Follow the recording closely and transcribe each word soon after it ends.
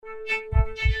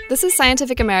This is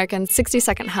Scientific American's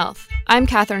 60-Second Health. I'm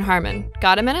Katherine Harmon.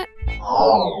 Got a minute?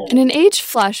 In an age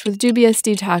flush with dubious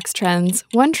detox trends,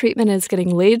 one treatment is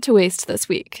getting laid to waste this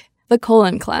week: the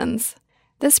colon cleanse.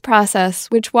 This process,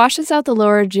 which washes out the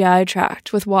lower GI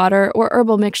tract with water or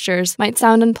herbal mixtures, might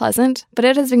sound unpleasant, but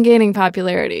it has been gaining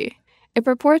popularity. It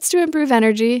purports to improve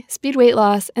energy, speed weight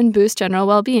loss, and boost general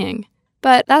well-being.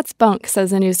 But that's bunk,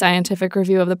 says a new scientific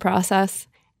review of the process.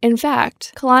 In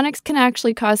fact, colonics can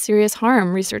actually cause serious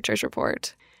harm, researchers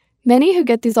report. Many who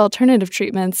get these alternative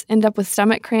treatments end up with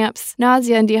stomach cramps,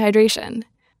 nausea, and dehydration.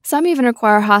 Some even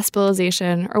require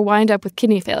hospitalization or wind up with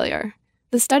kidney failure.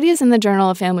 The study is in the Journal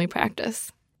of Family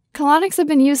Practice. Colonics have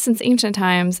been used since ancient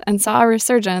times and saw a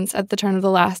resurgence at the turn of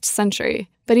the last century,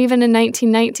 but even in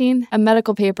 1919, a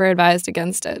medical paper advised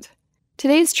against it.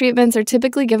 Today's treatments are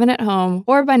typically given at home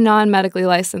or by non-medically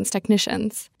licensed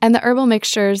technicians, and the herbal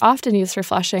mixtures often used for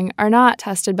flushing are not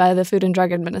tested by the Food and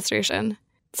Drug Administration.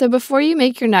 So before you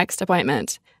make your next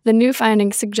appointment, the new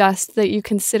findings suggest that you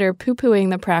consider poo-pooing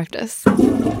the practice.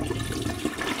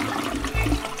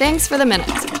 Thanks for the minute.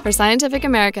 For Scientific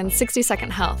American's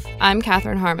 60-Second Health, I'm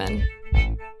Katherine Harmon.